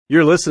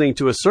You're listening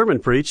to a sermon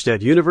preached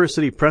at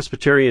University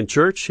Presbyterian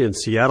Church in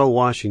Seattle,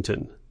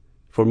 Washington.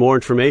 For more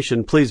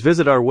information, please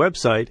visit our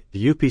website,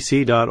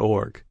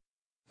 upc.org.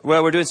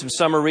 Well, we're doing some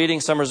summer reading.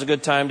 Summer's a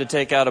good time to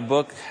take out a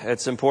book.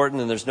 It's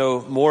important, and there's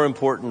no more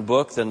important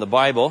book than the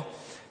Bible.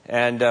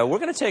 And we're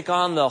going to take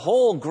on the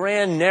whole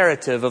grand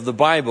narrative of the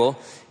Bible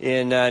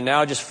in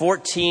now just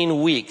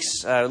 14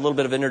 weeks. A little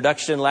bit of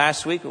introduction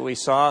last week where we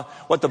saw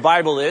what the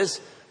Bible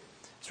is.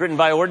 It's written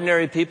by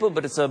ordinary people,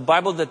 but it's a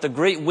Bible that the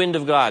great wind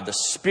of God, the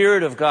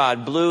Spirit of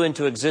God, blew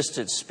into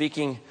existence,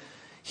 speaking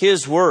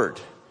His Word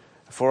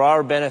for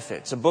our benefit.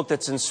 It's a book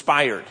that's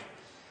inspired.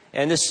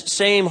 And this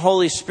same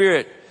Holy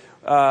Spirit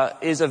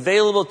is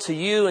available to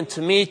you and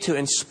to me to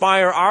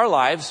inspire our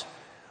lives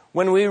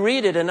when we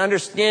read it and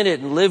understand it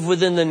and live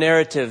within the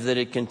narrative that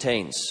it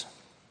contains.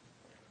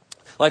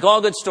 Like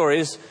all good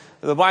stories,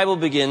 the Bible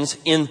begins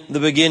in the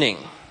beginning.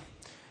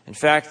 In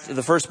fact,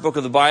 the first book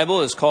of the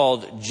Bible is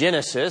called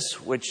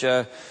Genesis, which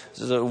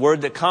is a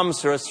word that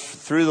comes to us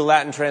through the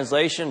Latin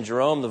translation,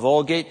 Jerome, the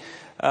Vulgate,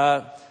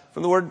 from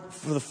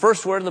the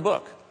first word in the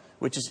book,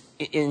 which is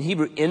in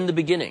Hebrew, in the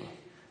beginning.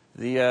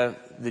 The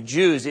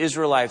Jews, the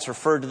Israelites,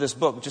 referred to this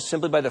book just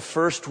simply by the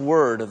first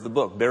word of the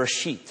book,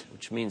 Bereshit,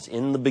 which means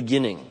in the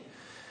beginning.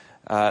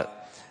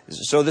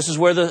 So this is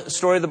where the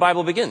story of the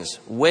Bible begins.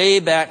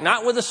 Way back,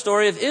 not with the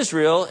story of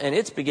Israel and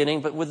its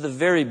beginning, but with the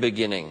very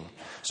beginning.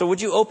 So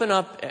would you open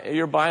up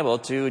your Bible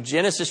to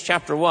Genesis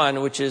chapter 1,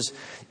 which is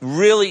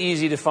really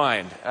easy to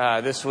find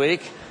this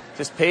week.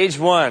 Just page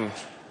 1.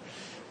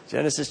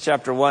 Genesis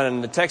chapter 1.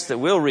 And the text that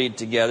we'll read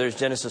together is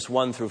Genesis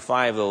 1 through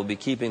 5. We'll be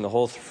keeping the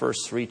whole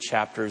first 3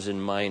 chapters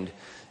in mind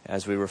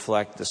as we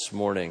reflect this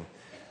morning.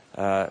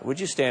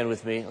 Would you stand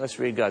with me? Let's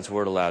read God's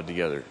Word aloud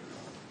together.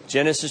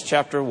 Genesis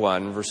chapter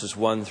 1, verses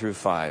 1 through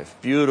 5.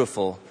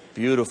 Beautiful,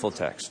 beautiful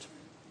text.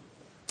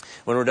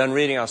 When we're done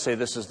reading, I'll say,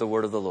 "This is the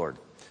word of the Lord,"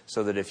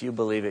 so that if you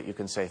believe it, you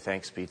can say,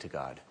 "Thanks be to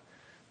God."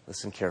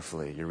 Listen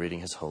carefully. You're reading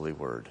His holy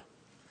word.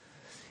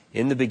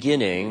 In the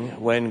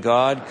beginning, when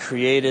God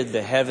created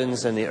the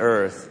heavens and the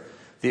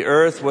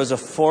earth was a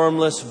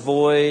formless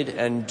void,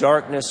 and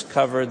darkness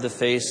covered the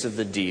face of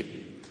the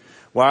deep,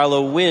 while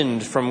a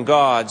wind from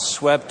God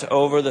swept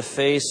over the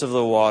face of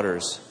the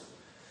waters.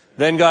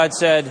 Then God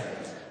said,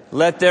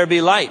 "Let there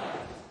be light,"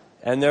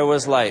 and there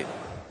was light.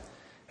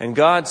 And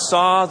God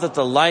saw that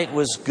the light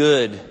was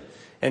good,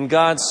 and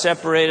God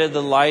separated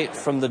the light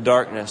from the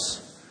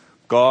darkness.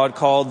 God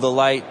called the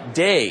light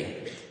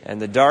day,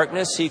 and the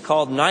darkness He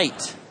called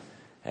night.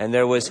 And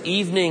there was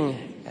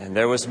evening, and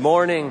there was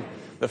morning,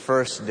 the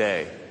first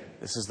day.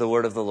 This is the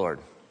word of the Lord.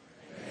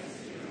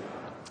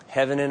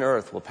 Heaven and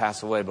earth will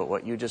pass away, but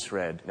what you just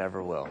read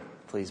never will.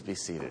 Please be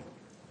seated.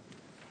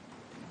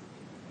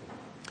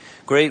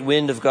 Great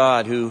wind of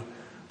God who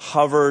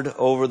hovered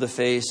over the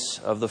face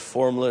of the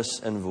formless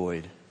and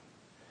void.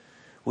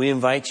 We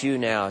invite you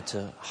now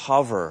to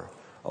hover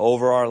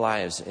over our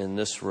lives in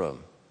this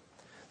room,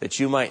 that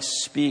you might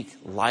speak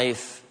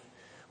life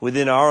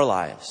within our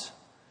lives,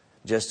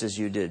 just as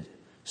you did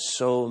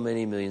so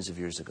many millions of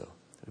years ago.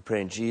 We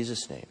pray in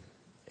Jesus' name.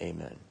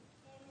 Amen.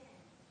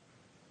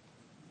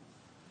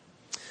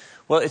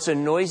 Well, it's a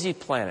noisy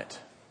planet.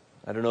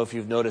 I don't know if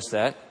you've noticed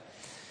that.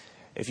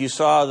 If you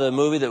saw the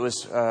movie that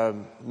was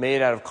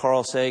made out of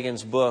Carl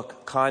Sagan's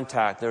book,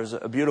 Contact, there's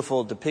a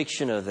beautiful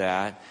depiction of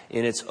that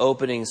in its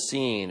opening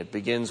scene. It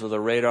begins with a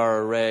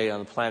radar array on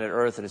the planet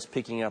Earth, and it's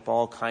picking up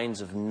all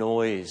kinds of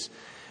noise.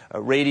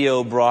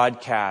 Radio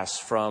broadcasts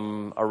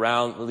from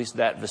around at least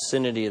that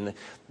vicinity, and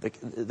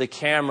the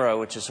camera,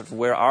 which is sort of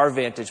where our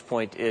vantage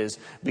point is,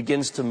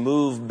 begins to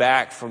move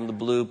back from the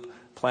blue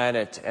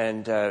planet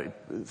and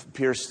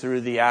pierce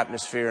through the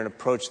atmosphere and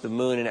approach the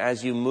moon. And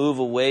as you move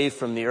away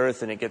from the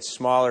Earth and it gets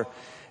smaller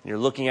and you're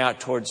looking out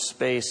towards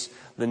space,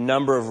 the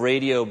number of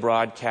radio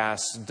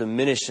broadcasts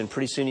diminish, and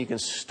pretty soon you can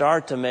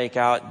start to make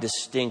out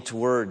distinct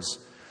words.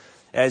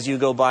 As you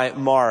go by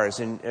Mars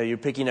and you're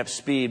picking up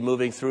speed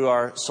moving through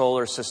our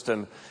solar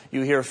system,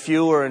 you hear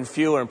fewer and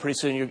fewer, and pretty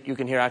soon you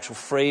can hear actual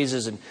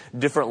phrases in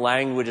different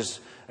languages,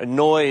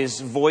 noise,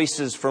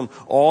 voices from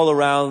all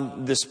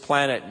around this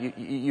planet.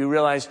 You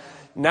realize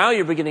now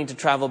you're beginning to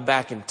travel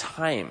back in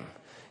time.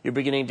 You're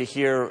beginning to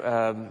hear,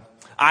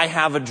 "I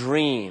have a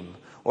dream,"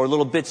 or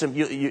little bits of,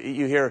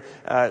 you hear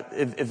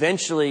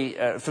eventually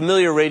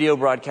familiar radio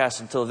broadcasts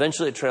until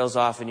eventually it trails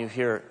off and you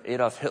hear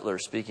Adolf Hitler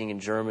speaking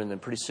in German,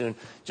 and pretty soon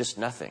just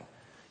nothing,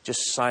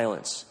 just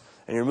silence.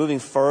 And you're moving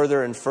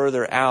further and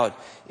further out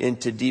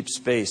into deep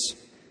space.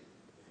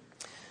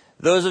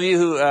 Those of you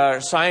who are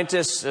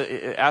scientists,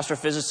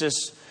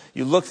 astrophysicists,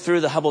 you look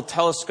through the Hubble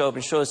telescope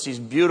and show us these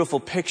beautiful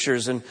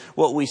pictures, and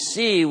what we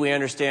see, we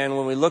understand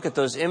when we look at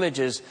those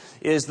images,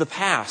 is the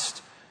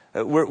past.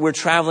 We're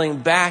traveling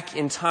back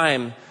in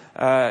time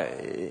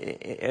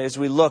as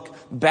we look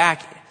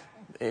back.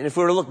 And if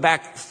we were to look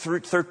back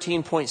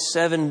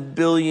 13.7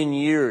 billion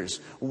years,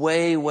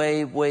 way,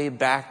 way, way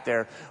back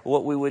there,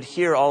 what we would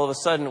hear all of a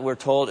sudden, we're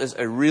told, is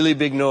a really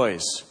big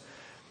noise.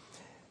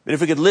 But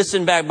if we could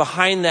listen back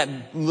behind that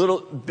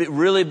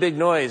really big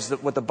noise,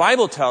 what the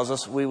Bible tells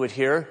us we would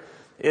hear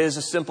is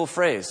a simple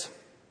phrase.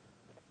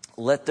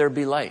 Let there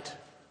be light.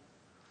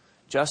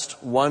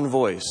 Just one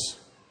voice.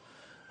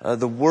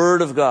 The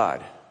Word of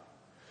God.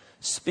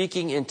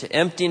 Speaking into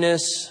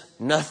emptiness,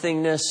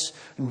 nothingness,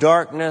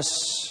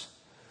 darkness,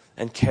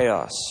 and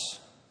chaos.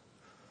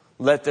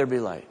 Let there be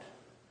light.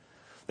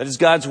 That is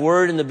God's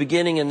Word in the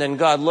beginning, and then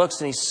God looks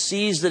and He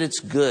sees that it's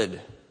good.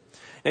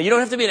 Now, you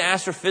don't have to be an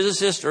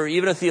astrophysicist or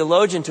even a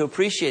theologian to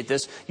appreciate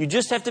this. You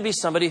just have to be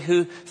somebody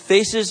who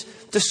faces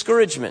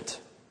discouragement.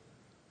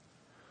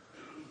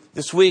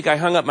 This week, I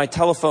hung up my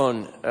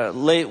telephone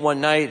late one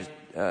night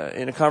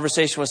in a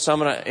conversation with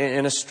someone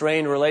in a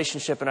strained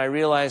relationship, and I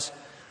realized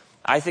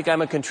I think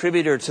I'm a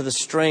contributor to the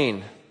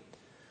strain.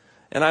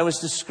 And I was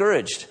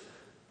discouraged.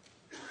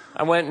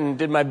 I went and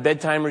did my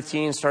bedtime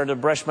routine, started to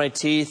brush my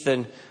teeth,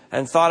 and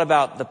thought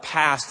about the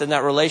past and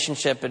that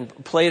relationship, and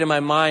played in my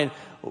mind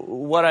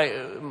what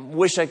I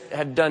wish I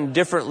had done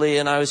differently.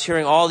 And I was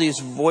hearing all these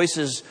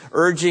voices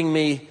urging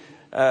me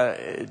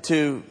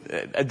to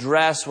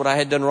address what I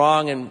had done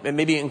wrong, and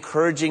maybe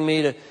encouraging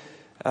me to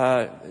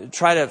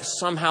try to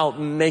somehow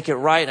make it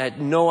right. And I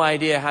had no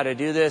idea how to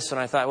do this. And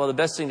I thought, well, the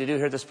best thing to do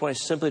here at this point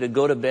is simply to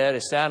go to bed. I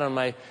sat on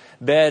my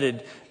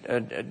bed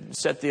and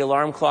set the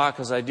alarm clock,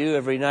 as I do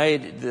every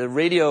night. The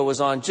radio was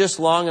on just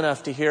long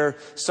enough to hear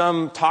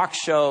some talk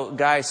show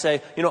guy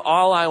say,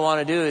 all I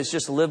want to do is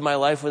just live my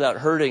life without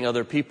hurting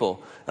other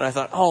people. And I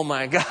thought, oh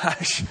my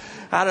gosh,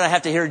 how did I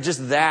have to hear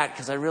just that?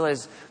 Because I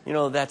realized,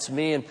 that's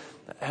me.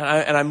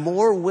 And I'm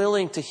more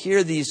willing to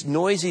hear these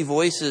noisy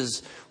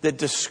voices that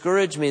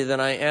discourage me than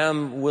I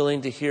am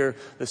willing to hear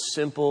the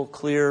simple,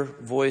 clear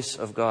voice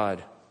of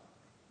God.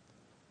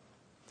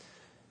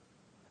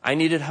 I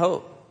needed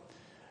hope.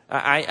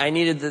 I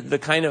needed the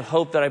kind of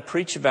hope that I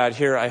preach about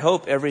here, I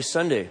hope, every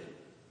Sunday.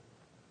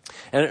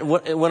 And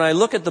when I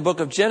look at the book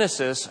of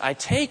Genesis, I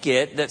take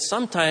it that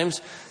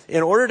sometimes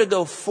in order to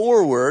go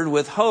forward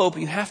with hope,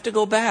 you have to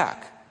go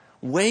back,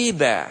 way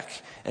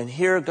back, and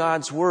hear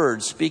God's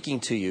word speaking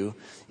to you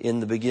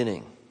in the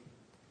beginning.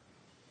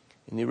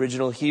 In the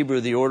original Hebrew,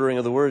 the ordering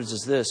of the words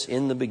is this: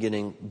 in the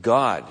beginning,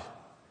 God.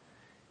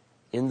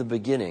 In the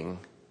beginning,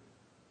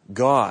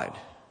 God.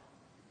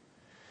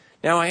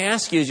 Now, I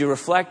ask you, as you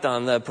reflect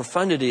on the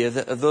profundity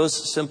of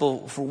those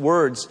simple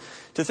words,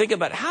 to think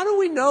about, how do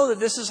we know that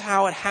this is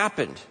how it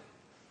happened?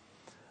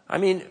 I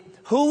mean,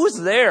 who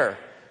was there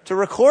to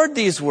record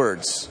these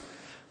words?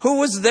 Who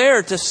was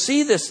there to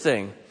see this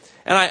thing?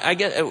 And I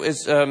get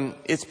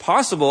it's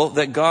possible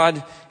that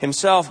God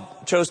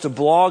Himself chose to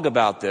blog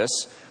about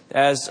this,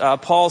 as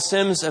Paul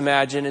Sims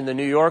imagined in the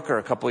New Yorker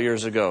a couple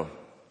years ago.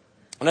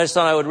 And I just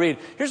thought I would read.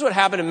 Here's what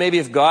happened maybe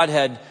if God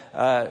had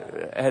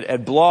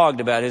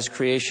blogged about His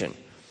creation.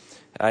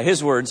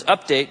 His words: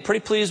 update, pretty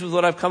pleased with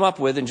what I've come up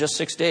with in just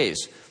 6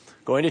 days.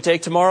 Going to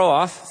take tomorrow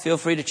off. Feel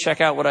free to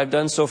check out what I've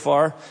done so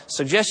far.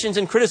 Suggestions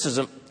and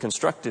criticism,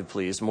 constructive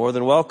please, more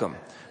than welcome.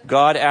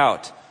 God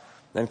out.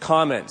 Then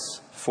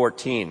comments,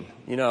 14.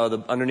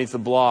 Underneath the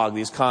blog,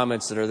 these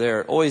comments that are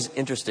there, always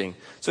interesting.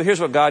 So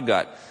here's what God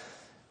got.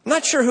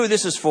 Not sure who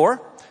this is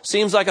for.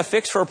 Seems like a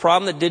fix for a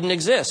problem that didn't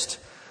exist.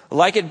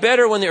 Like it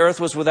better when the earth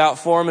was without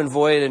form and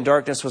void and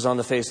darkness was on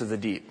the face of the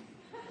deep.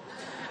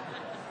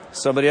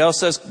 Somebody else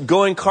says,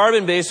 going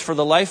carbon-based for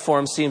the life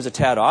form seems a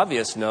tad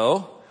obvious,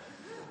 no?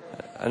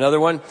 Another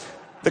one,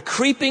 the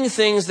creeping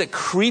things that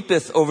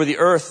creepeth over the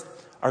earth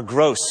are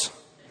gross.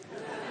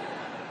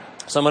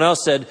 Someone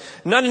else said,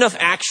 not enough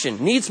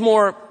action, needs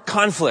more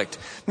conflict.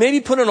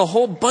 Maybe put in a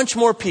whole bunch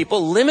more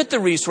people, limit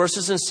the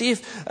resources, and see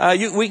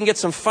if we can get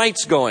some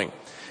fights going.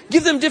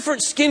 Give them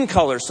different skin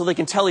colors so they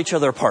can tell each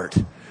other apart.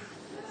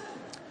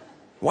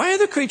 Why are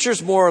the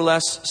creatures more or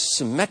less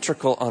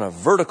symmetrical on a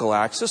vertical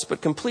axis,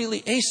 but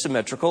completely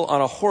asymmetrical on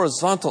a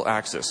horizontal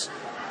axis?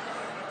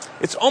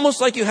 It's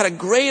almost like you had a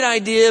great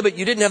idea, but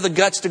you didn't have the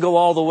guts to go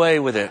all the way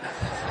with it.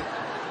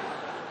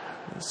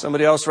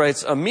 Somebody else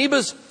writes,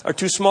 amoebas are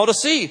too small to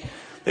see.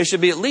 They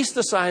should be at least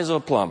the size of a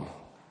plum.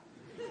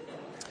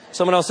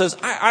 Someone else says,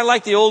 I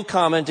like the old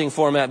commenting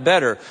format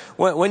better,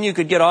 when you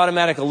could get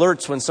automatic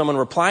alerts when someone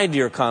replied to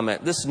your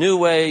comment. This new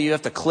way, you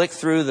have to click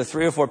through the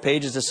 3 or 4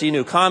 pages to see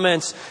new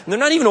comments, and they're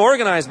not even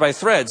organized by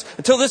threads.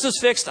 Until this is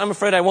fixed, I'm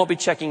afraid I won't be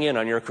checking in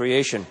on your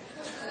creation.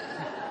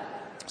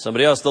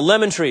 Somebody else, the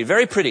lemon tree,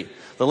 very pretty.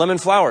 The lemon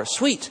flower,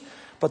 sweet.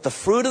 But the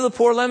fruit of the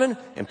poor lemon,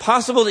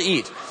 impossible to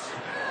eat.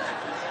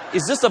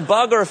 Is this a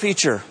bug or a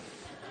feature?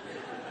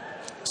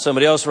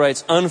 Somebody else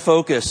writes,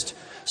 unfocused.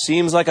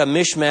 Seems like a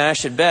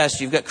mishmash at best.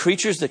 You've got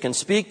creatures that can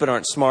speak but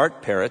aren't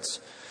smart,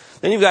 parrots.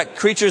 Then you've got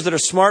creatures that are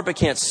smart but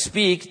can't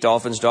speak,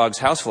 dolphins, dogs,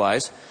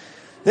 houseflies.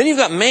 Then you've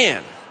got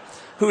man,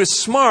 who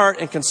is smart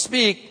and can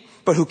speak,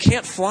 but who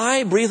can't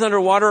fly, breathe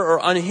underwater,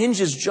 or unhinge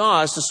his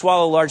jaws to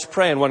swallow large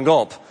prey in one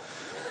gulp.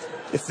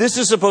 If this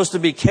is supposed to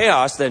be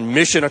chaos, then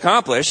mission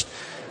accomplished.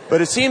 But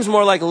it seems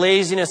more like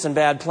laziness and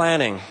bad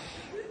planning.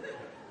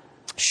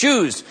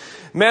 Shoes.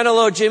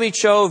 Manolo, Jimmy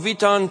Cho,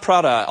 Vuitton,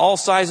 Prada. All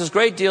sizes,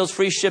 great deals,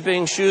 free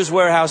shipping,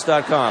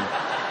 shoeswarehouse.com.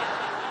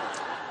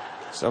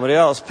 Somebody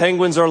else.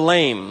 Penguins are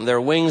lame. Their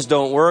wings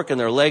don't work and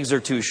their legs are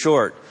too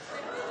short.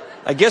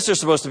 I guess they're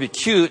supposed to be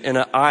cute in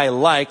an I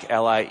like,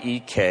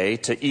 L-I-E-K,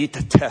 to eat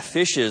the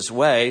fish's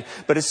way,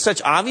 but it's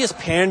such obvious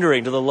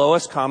pandering to the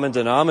lowest common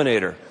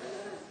denominator.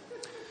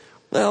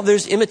 Well,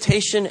 there's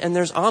imitation and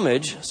there's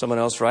homage, someone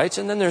else writes,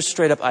 and then there's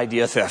straight up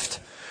idea theft,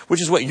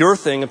 which is what your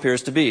thing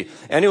appears to be.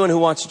 Anyone who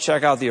wants to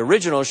check out the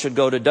original should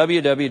go to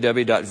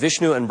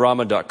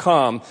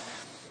www.vishnuandbrahma.com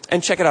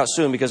and check it out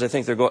soon, because I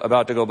think they're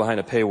about to go behind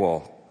a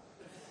paywall.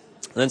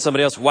 And then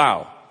somebody else,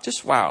 wow,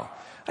 just wow.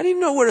 I didn't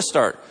even know where to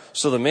start.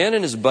 So the man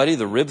and his buddy,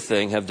 the rib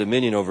thing, have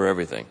dominion over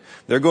everything.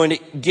 They're going to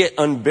get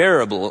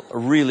unbearable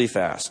really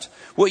fast.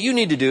 What you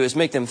need to do is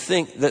make them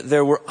think that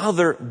there were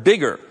other,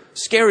 bigger,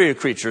 scarier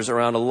creatures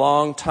around a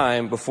long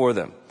time before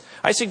them.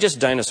 I suggest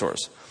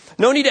dinosaurs.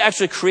 No need to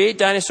actually create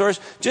dinosaurs.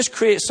 Just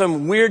create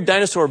some weird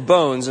dinosaur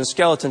bones and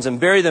skeletons and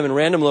bury them in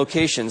random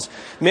locations.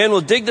 Man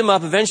will dig them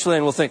up eventually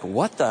and will think,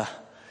 what the?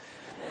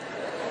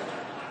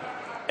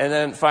 And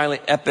then finally,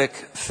 epic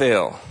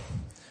fail.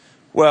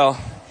 Well,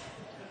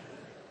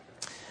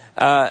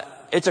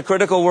 it's a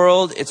critical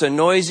world. It's a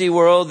noisy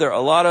world. There are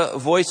a lot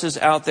of voices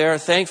out there.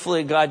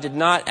 Thankfully, God did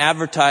not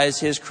advertise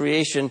his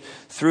creation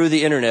through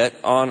the internet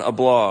on a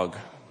blog.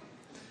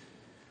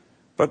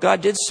 But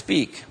God did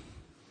speak.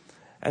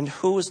 And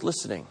who was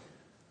listening?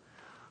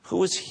 Who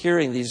was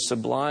hearing these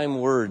sublime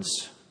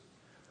words?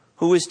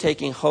 Who was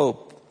taking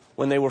hope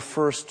when they were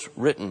first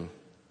written?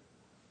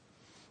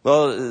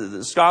 Well,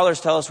 the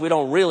scholars tell us we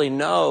don't really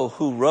know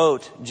who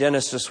wrote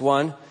Genesis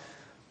 1.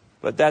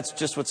 But that's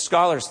just what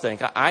scholars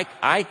think.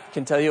 I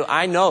can tell you,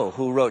 I know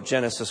who wrote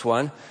Genesis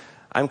 1.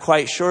 I'm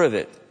quite sure of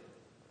it.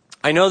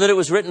 I know that it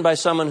was written by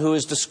someone who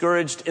is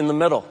discouraged in the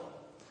middle.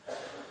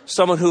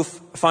 Someone who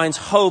finds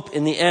hope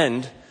in the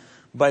end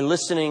by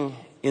listening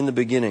in the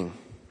beginning.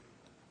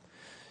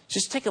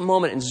 Just take a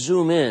moment and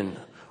zoom in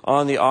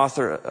on the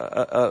author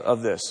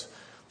of this.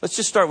 Let's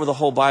just start with the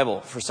whole Bible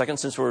for a second,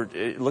 since we're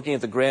looking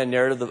at the grand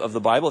narrative of the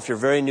Bible. If you're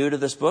very new to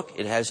this book,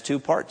 it has two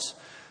parts.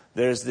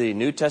 There's the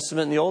New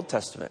Testament and the Old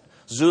Testament.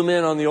 Zoom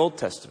in on the Old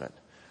Testament.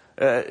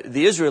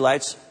 The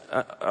Israelites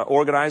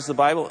organized the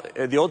Bible,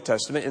 the Old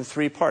Testament, in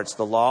three parts: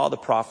 the law, the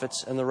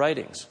prophets, and the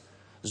writings.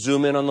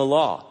 Zoom in on the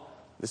law.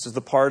 This is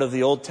the part of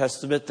the Old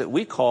Testament that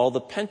we call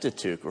the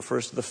Pentateuch,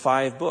 refers to the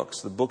 5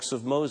 books, the books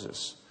of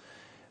Moses.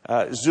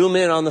 Zoom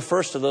in on the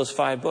first of those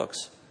 5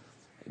 books,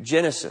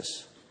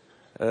 Genesis,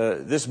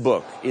 this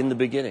book, in the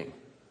beginning.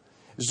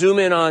 Zoom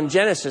in on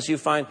Genesis, you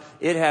find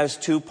it has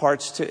 2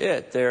 parts to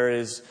it. There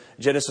is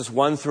Genesis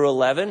 1 through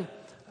 11,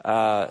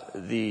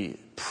 the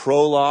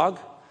prologue,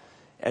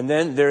 and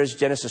then there is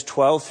Genesis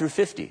 12 through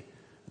 50,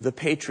 the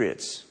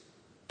patriarchs.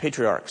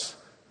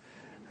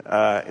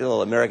 A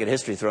little American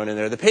history thrown in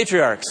there. The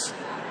patriarchs.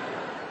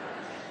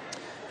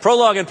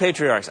 Prologue and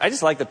patriarchs. I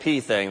just like the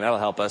P thing. That'll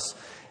help us.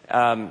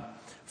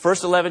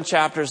 First 11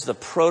 chapters, the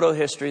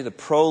proto-history, the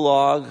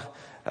prologue,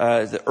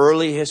 the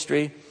early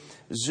history.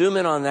 Zoom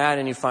in on that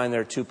and you find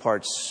there are 2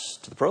 parts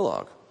to the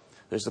prologue.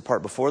 There's the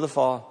part before the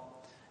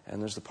fall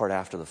and there's the part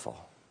after the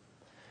fall.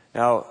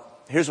 Now,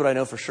 here's what I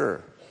know for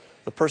sure.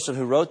 The person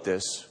who wrote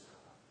this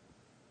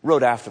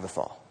wrote after the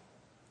fall.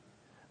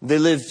 They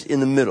lived in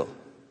the middle.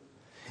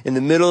 In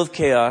the middle of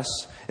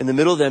chaos, in the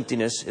middle of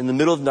emptiness, in the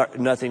middle of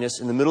nothingness,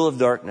 in the middle of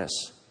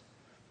darkness.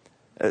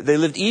 They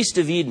lived east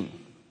of Eden,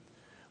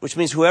 which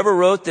means whoever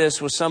wrote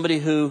this was somebody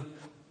who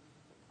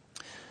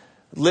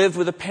lived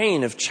with the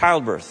pain of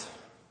childbirth,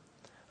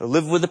 or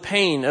lived with the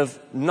pain of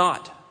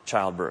not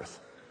childbirth,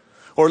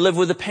 or lived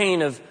with the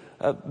pain of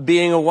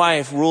being a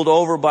wife ruled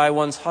over by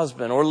one's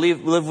husband, or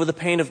lived with the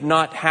pain of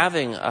not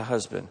having a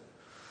husband.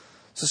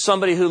 So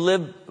somebody who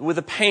lived with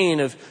the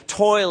pain of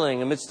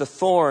toiling amidst the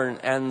thorn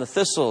and the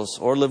thistles,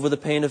 or lived with the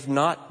pain of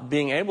not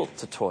being able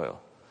to toil.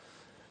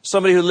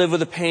 Somebody who lived with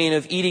the pain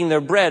of eating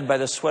their bread by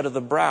the sweat of the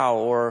brow,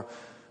 or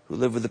who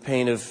lived with the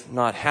pain of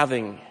not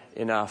having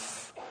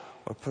enough,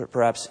 or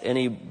perhaps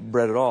any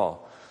bread at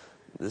all.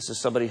 This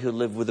is somebody who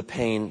lived with the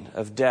pain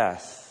of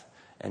death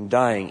and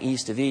dying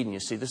east of Eden. You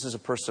see, this is a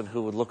person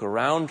who would look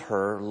around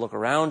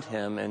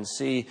him and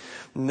see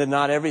that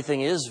not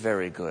everything is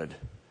very good.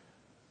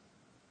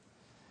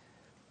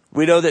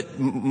 We know that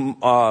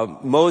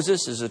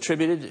Moses is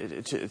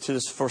attributed to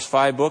this first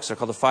 5 books. They're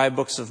called the 5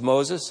 books of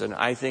Moses. And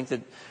I think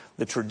that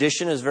the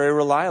tradition is very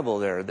reliable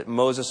there, that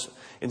Moses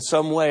in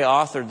some way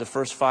authored the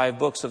first 5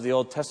 books of the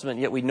Old Testament.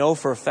 Yet we know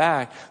for a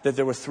fact that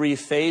there were 3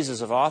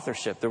 phases of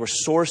authorship. There were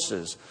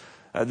sources,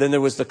 then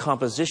there was the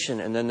composition,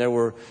 and then there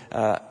were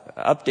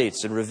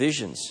updates and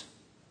revisions.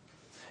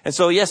 And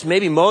so, yes,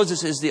 maybe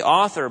Moses is the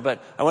author,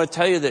 but I want to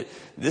tell you that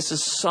this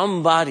is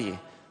somebody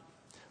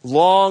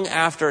long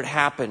after it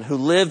happened, who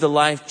lived a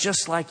life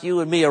just like you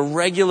and me, a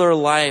regular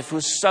life, who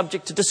was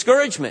subject to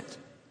discouragement.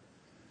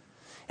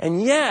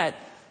 And yet,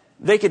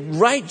 they could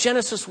write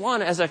Genesis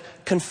 1 as a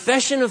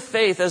confession of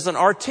faith, as an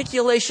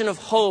articulation of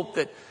hope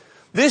that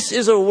this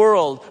is a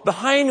world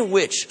behind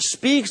which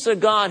speaks a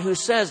God who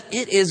says,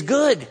 it is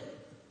good,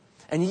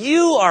 and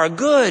you are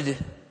good.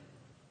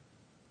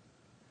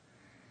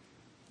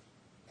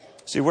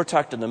 See, we're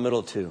tucked in the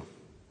middle too.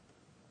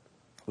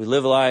 We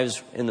live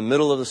lives in the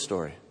middle of the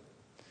story.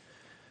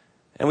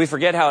 And we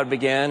forget how it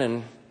began,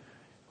 and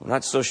we're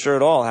not so sure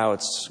at all how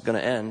it's going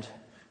to end. I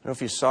don't know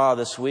if you saw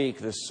this week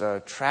this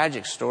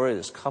tragic story,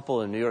 this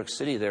couple in New York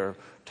City. They're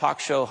talk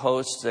show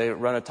hosts. They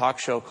run a talk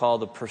show called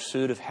The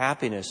Pursuit of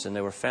Happiness, and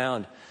they were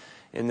found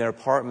in their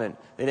apartment.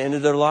 It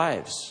ended their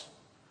lives.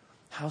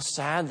 How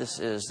sad this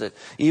is that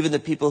even the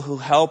people who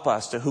help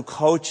us, who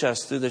coach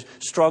us through the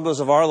struggles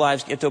of our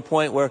lives, get to a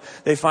point where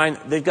they find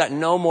they've got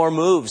no more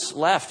moves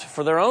left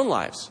for their own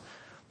lives.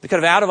 They're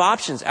kind of out of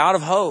options, out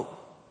of hope.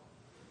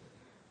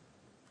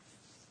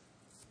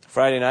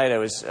 Friday night I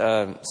was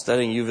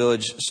studying U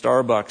Village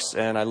Starbucks,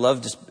 and I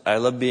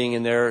loved being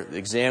in there.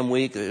 Exam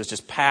week, it was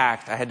just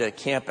packed. I had to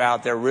camp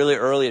out there really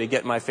early to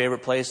get my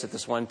favorite place at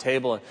this one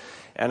table.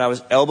 And I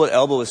was elbow to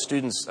elbow with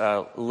students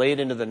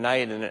late into the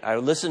night, and I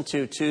listened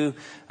to two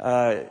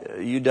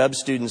UW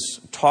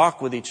students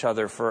talk with each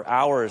other for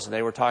hours. And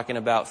they were talking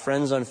about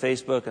friends on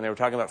Facebook, and they were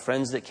talking about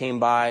friends that came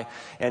by.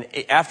 And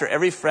after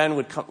every friend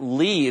would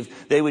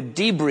leave, they would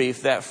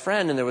debrief that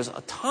friend, and there was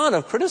a ton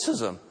of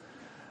criticism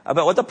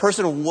about what the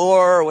person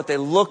wore, or what they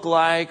looked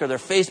like, or their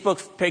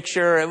Facebook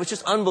picture. It was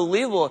just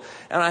unbelievable.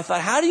 And I thought,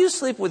 how do you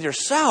sleep with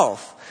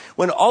yourself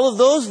when all of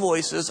those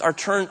voices are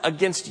turned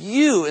against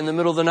you in the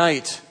middle of the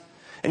night?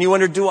 And you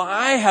wonder, do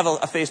I have a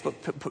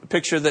Facebook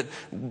picture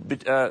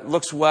that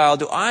looks well?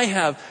 Do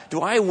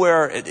I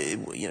wear it?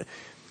 And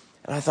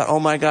I thought, oh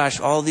my gosh,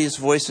 all these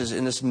voices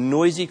in this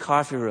noisy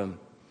coffee room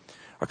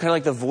are kind of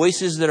like the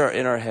voices that are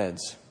in our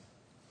heads.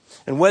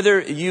 And whether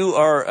you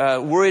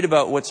are worried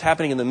about what's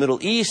happening in the Middle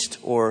East,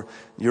 or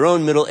your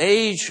own middle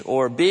age,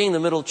 or being the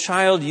middle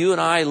child, you and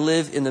I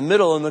live in the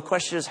middle. And the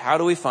question is, how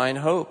do we find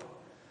hope?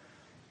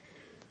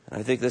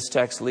 And I think this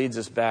text leads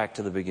us back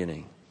to the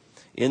beginning.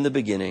 In the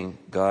beginning,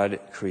 God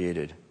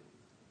created.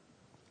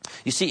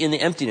 You see, in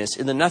the emptiness,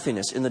 in the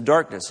nothingness, in the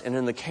darkness, and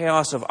in the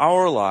chaos of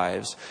our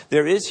lives,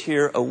 there is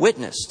here a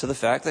witness to the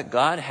fact that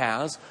God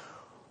has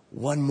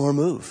one more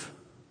move.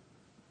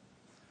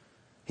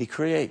 He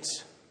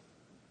creates.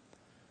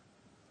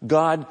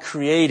 God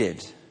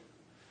created.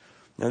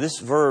 Now, this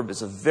verb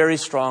is a very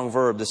strong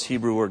verb, this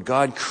Hebrew word.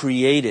 God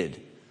created.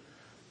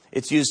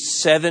 It's used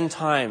 7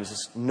 times,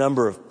 this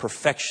number of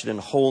perfection and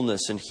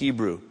wholeness in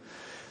Hebrew.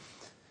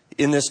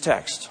 In this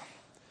text,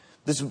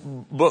 this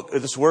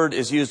word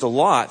is used a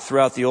lot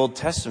throughout the Old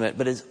Testament,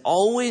 but is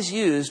always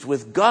used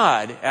with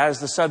God as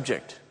the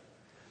subject.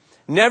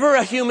 Never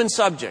a human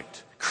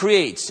subject.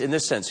 Creates in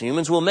this sense.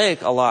 Humans will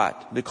make a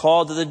lot, be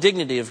called to the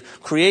dignity of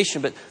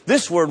creation, but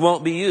this word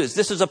won't be used.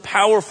 This is a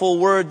powerful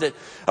word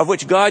of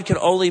which God can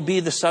only be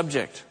the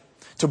subject.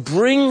 To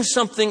bring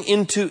something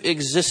into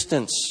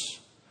existence.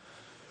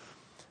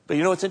 But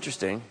you know what's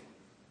interesting?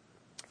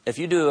 If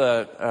you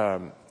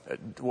do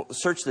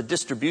search the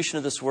distribution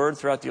of this word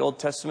throughout the Old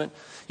Testament,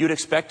 you'd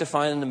expect to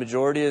find the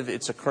majority of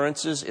its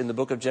occurrences in the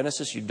book of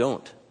Genesis. You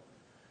don't.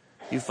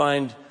 You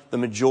find the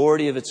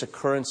majority of its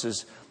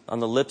occurrences on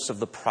the lips of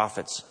the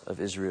prophets of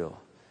Israel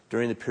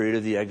during the period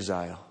of the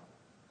exile.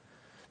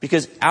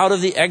 Because out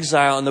of the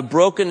exile and the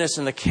brokenness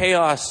and the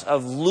chaos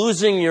of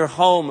losing your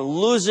home,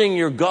 losing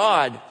your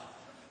God,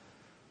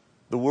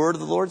 the word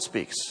of the Lord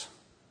speaks.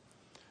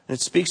 And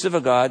it speaks of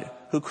a God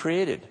who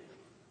created.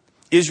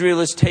 Israel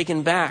is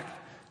taken back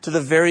to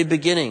the very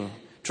beginning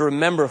to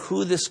remember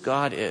who this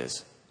God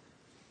is.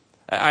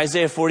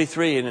 Isaiah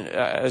 43 and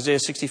Isaiah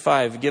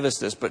 65 give us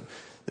this, but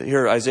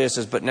here Isaiah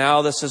says, "But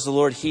now thus says the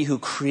Lord, He who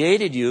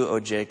created you, O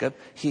Jacob,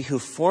 He who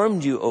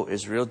formed you, O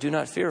Israel, do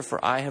not fear,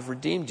 for I have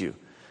redeemed you.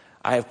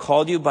 I have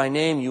called you by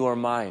name, you are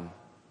mine."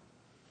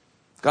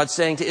 God's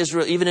saying to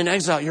Israel, even in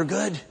exile, you're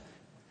good.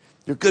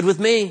 You're good with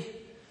me.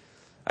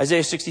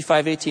 Isaiah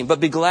 65:18, "But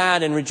be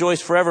glad and rejoice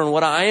forever in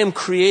what I am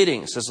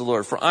creating, says the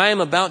Lord. For I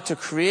am about to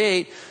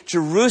create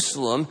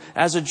Jerusalem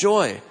as a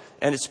joy,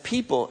 and its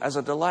people as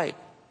a delight."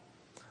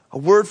 A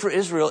word for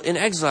Israel in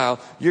exile,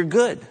 you're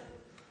good.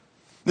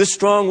 This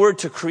strong word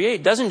to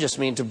create doesn't just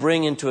mean to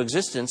bring into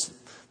existence.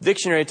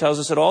 Dictionary tells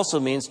us it also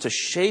means to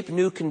shape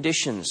new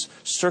conditions,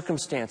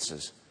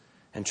 circumstances,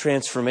 and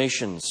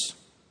transformations.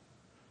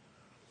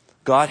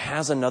 God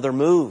has another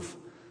move.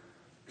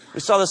 We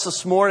saw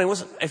this morning.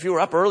 If you were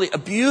up early, a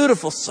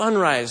beautiful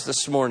sunrise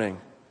this morning.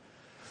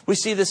 We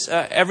see this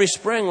every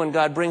spring when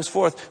God brings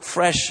forth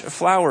fresh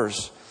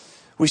flowers.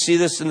 We see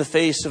this in the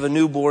face of a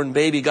newborn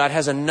baby. God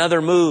has another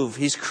move.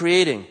 He's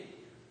creating.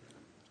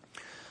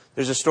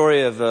 There's a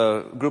story of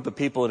a group of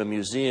people in a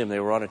museum. They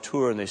were on a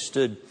tour and they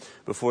stood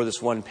before this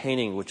one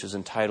painting which is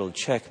entitled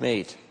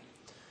Checkmate.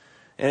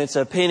 And it's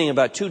a painting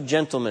about 2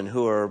 gentlemen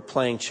who are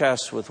playing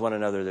chess with one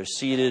another. They're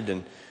seated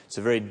and it's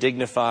a very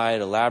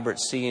dignified, elaborate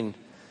scene.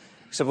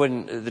 Except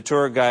when the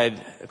tour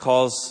guide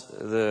calls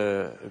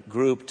the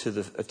group to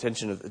the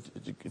attention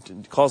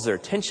calls their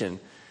attention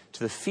to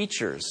the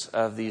features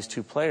of these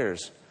 2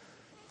 players.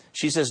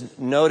 She says,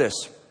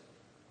 "Notice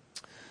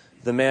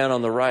the man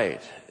on the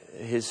right.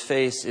 His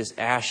face is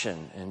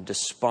ashen and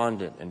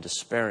despondent and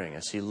despairing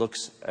as he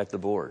looks at the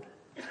board.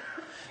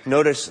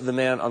 Notice the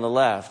man on the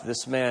left.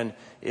 This man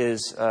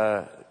is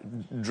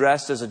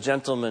dressed as a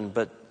gentleman,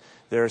 but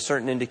there are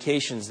certain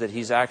indications that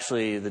he's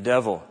actually the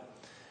devil.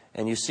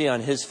 And you see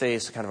on his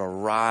face kind of a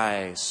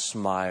wry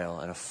smile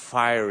and a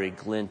fiery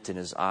glint in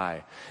his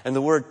eye. And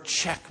the word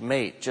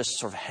checkmate just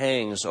sort of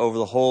hangs over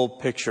the whole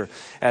picture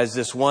as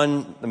this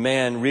one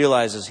man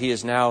realizes he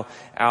is now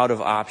out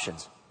of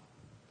options.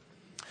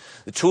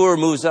 The tour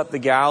moves up the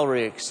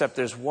gallery, except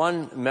there's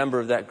one member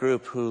of that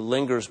group who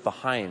lingers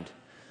behind.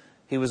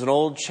 He was an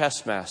old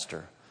chess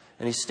master,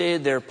 and he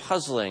stayed there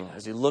puzzling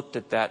as he looked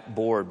at that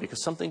board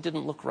because something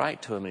didn't look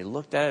right to him. And he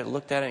looked at it,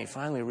 and he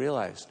finally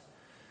realized,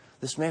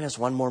 this man has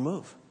one more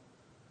move.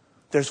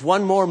 There's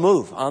one more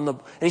move and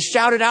he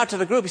shouted out to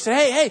the group. He said,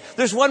 hey,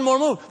 there's one more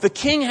move. The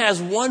king has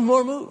one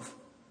more move.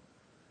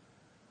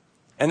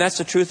 And that's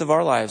the truth of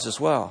our lives as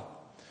well.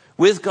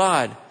 With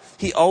God,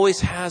 he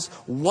always has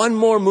one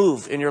more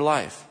move in your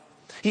life.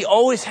 He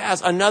always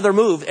has another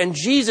move, and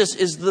Jesus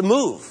is the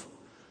move.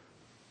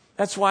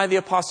 That's why the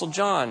Apostle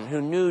John,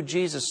 who knew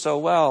Jesus so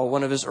well,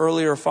 one of his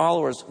earlier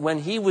followers, when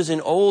he was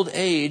in old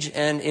age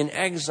and in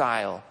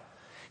exile,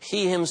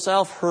 he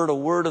himself heard a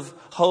word of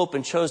hope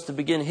and chose to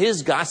begin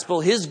his gospel,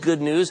 his good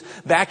news,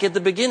 back at the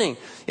beginning.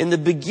 In the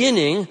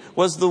beginning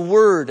was the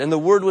Word, and the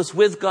Word was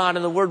with God,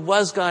 and the Word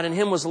was God, and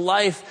him was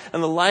life,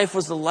 and the life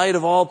was the light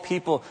of all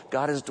people.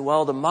 God has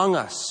dwelled among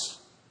us.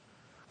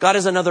 God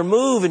has another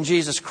move in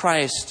Jesus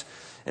Christ.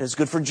 And it's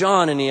good for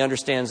John, and he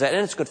understands that.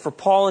 And it's good for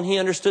Paul, and he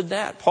understood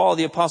that. Paul,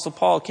 the Apostle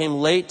Paul, came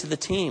late to the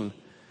team.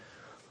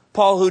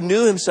 Paul, who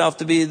knew himself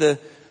to be the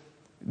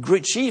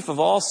great chief of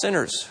all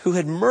sinners, who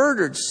had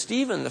murdered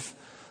Stephen,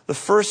 the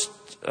first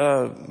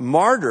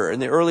martyr in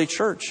the early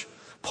church.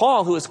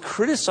 Paul, who was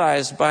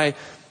criticized by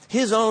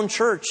his own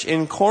church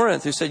in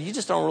Corinth, who said, you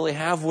just don't really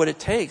have what it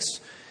takes.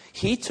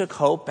 He took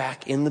hope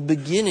back in the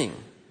beginning.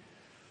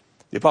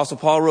 The Apostle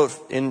Paul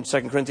wrote in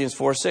 2 Corinthians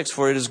 4:6,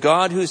 for it is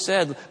God who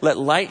said, let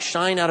light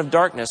shine out of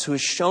darkness, who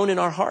has shone in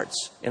our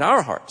hearts,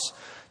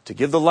 to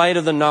give the light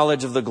of the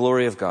knowledge of the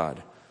glory of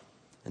God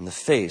in the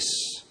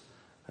face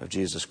of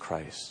Jesus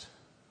Christ.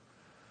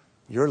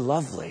 You're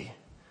lovely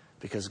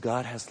because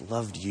God has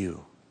loved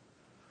you.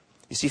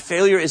 You see,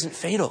 failure isn't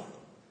fatal.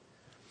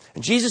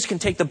 And Jesus can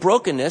take the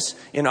brokenness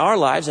in our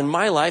lives, in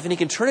my life, and he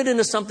can turn it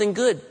into something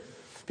good.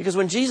 Because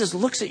when Jesus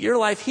looks at your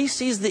life, he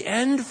sees the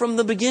end from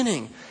the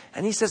beginning.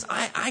 And he says,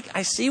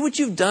 I see what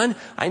you've done.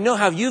 I know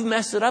how you've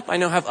messed it up. I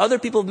know how other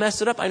people have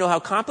messed it up. I know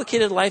how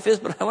complicated life is,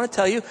 but I want to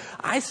tell you,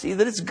 I see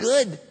that it's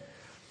good.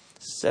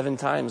 7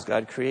 times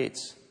God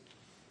creates.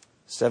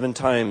 7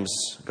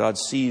 times God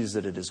sees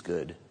that it is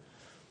good.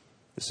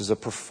 This is a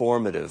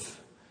performative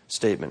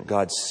statement.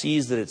 God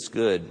sees that it's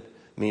good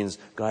means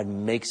God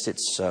makes it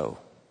so.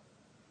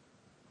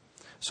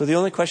 So the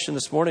only question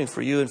this morning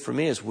for you and for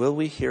me is, will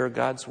we hear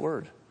God's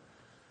word?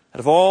 Out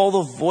of all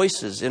the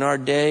voices in our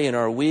day, in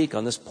our week,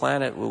 on this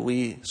planet, will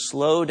we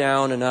slow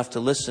down enough to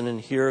listen and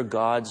hear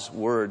God's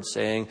word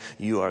saying,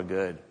 you are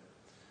good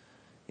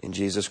in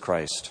Jesus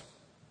Christ?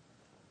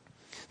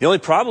 The only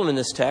problem in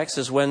this text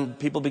is when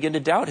people begin to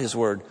doubt his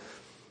word.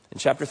 In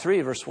chapter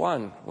 3, verse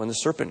 1, when the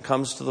serpent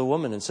comes to the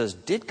woman and says,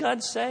 did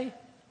God say?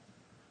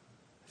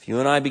 If you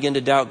and I begin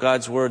to doubt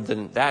God's word,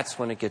 then that's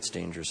when it gets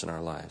dangerous in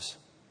our lives.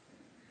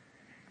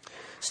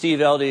 Steve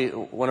Eldy,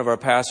 one of our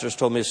pastors,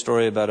 told me a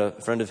story about a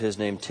friend of his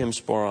named Tim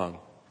Sporong,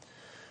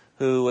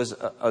 who was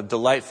a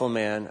delightful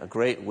man, a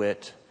great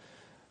wit,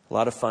 a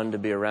lot of fun to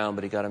be around,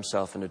 but he got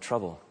himself into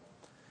trouble.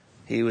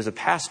 He was a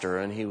pastor,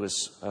 and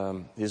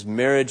his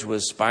marriage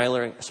was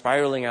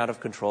spiraling out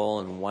of control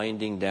and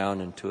winding down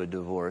into a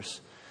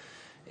divorce.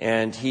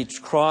 And he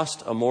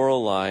crossed a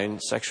moral line,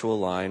 sexual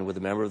line, with a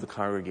member of the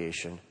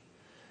congregation,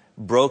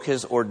 broke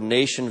his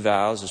ordination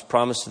vows, his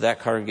promise to that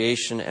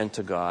congregation and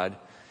to God.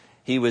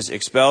 He was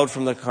expelled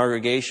from the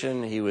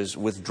congregation. He was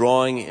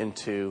withdrawing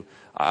into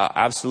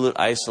absolute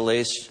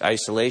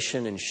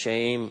isolation and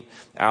shame,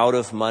 out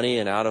of money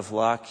and out of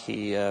luck.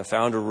 He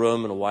found a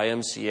room in a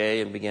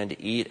YMCA and began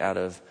to eat out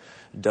of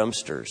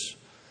dumpsters.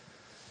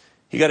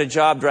 He got a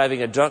job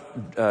driving a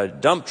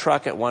dump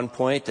truck at one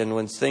point, and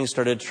when things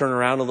started to turn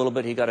around a little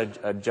bit, he got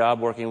a job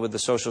working with the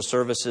social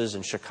services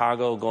in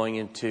Chicago, going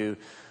into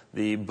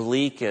the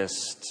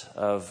bleakest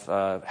of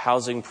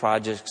housing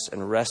projects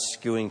and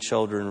rescuing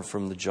children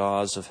from the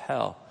jaws of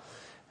hell.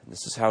 And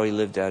this is how he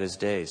lived out his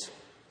days.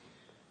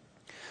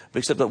 But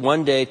except that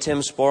one day, Tim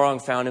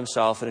Sporong found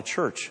himself in a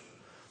church.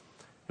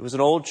 It was an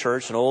old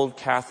church, an old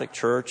Catholic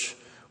church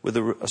with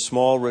a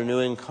small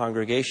renewing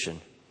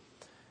congregation.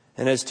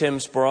 And as Tim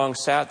Sporong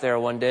sat there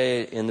one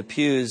day in the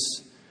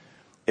pews,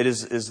 it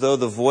is as though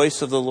the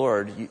voice of the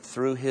Lord,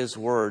 through his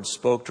word,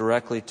 spoke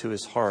directly to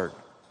his heart.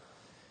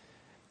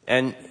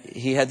 And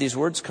he had these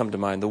words come to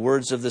mind, the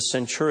words of the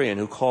centurion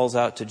who calls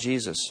out to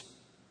Jesus.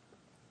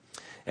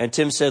 And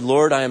Tim said,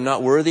 Lord, I am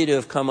not worthy to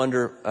have come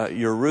under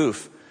your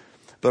roof,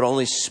 but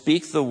only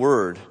speak the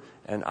word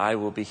and I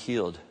will be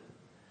healed.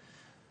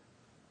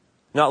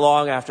 Not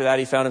long after that,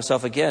 he found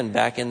himself again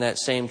back in that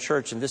same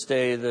church. And this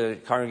day, the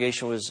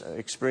congregation was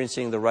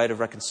experiencing the rite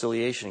of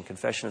reconciliation and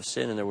confession of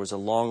sin. And there was a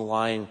long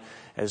line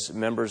as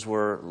members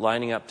were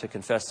lining up to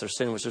confess their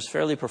sin, which was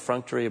fairly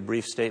perfunctory, a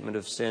brief statement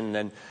of sin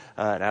and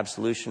an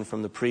absolution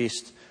from the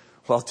priest.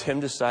 Well, Tim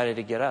decided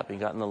to get up. He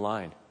got in the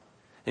line.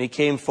 And he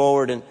came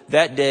forward, and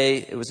that day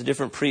it was a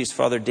different priest.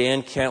 Father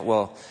Dan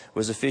Cantwell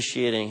was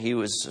officiating. He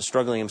was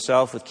struggling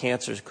himself with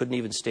cancer, couldn't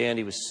even stand.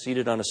 He was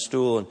seated on a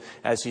stool, and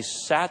as he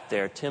sat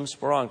there, Tim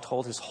Sperong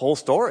told his whole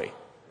story.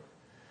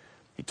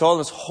 He told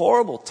this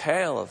horrible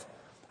tale of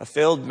a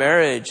failed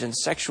marriage and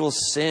sexual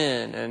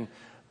sin and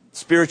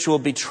spiritual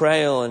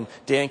betrayal, and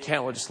Dan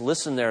Cantwell just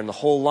listened there, and the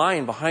whole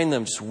line behind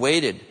them just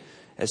waited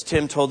as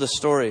Tim told this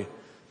story.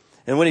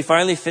 And when he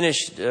finally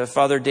finished,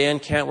 Father Dan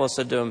Cantwell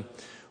said to him,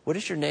 "What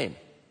is your name?"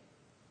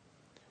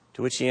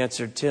 To which he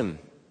answered, "Tim."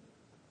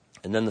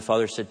 And then the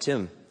father said,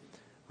 "Tim,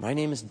 my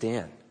name is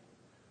Dan.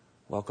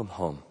 Welcome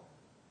home.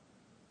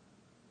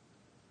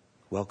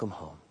 Welcome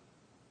home.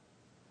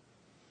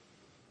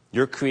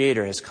 Your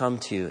Creator has come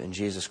to you in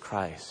Jesus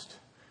Christ,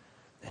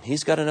 and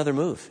He's got another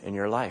move in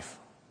your life,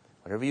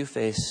 whatever you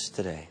face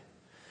today.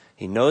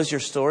 He knows your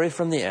story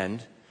from the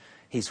end.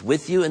 He's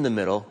with you in the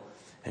middle,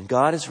 and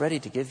God is ready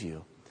to give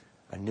you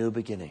a new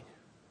beginning.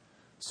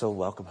 So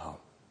welcome home."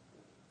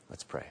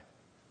 Let's pray.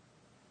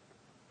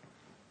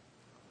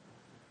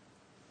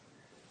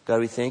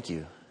 God, we thank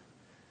you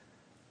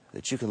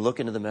that you can look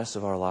into the mess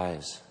of our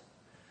lives,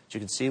 that you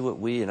can see what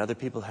we and other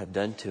people have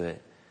done to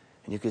it,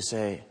 and you can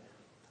say,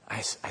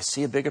 I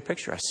see a bigger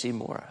picture. I see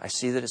more. I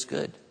see that it's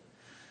good.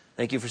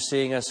 Thank you for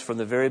seeing us from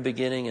the very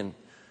beginning and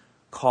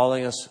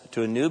calling us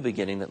to a new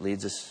beginning that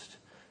leads us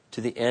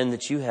to the end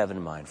that you have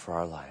in mind for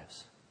our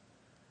lives.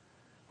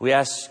 We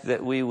ask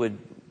that we would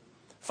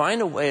find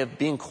a way of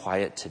being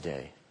quiet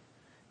today,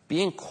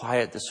 being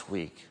quiet this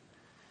week,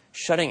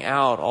 shutting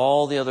out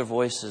all the other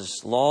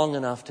voices long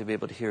enough to be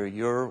able to hear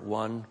your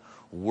one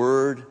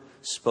word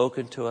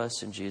spoken to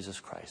us in Jesus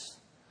Christ,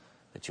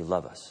 that you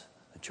love us,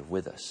 that you're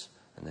with us,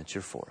 and that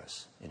you're for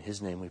us. In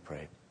His name we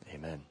pray.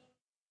 Amen.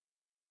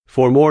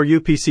 For more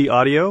UPC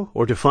audio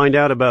or to find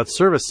out about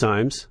service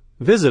times,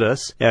 visit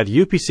us at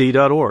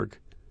upc.org.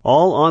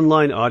 All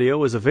online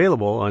audio is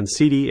available on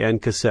CD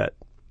and cassette.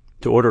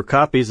 To order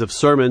copies of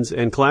sermons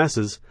and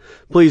classes,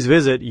 please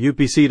visit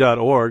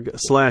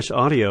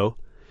upc.org/audio,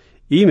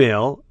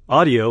 email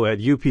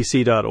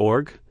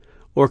audio@upc.org,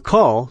 or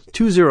call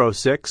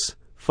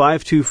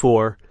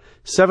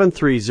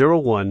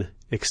 206-524-7301,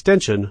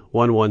 extension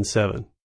 117.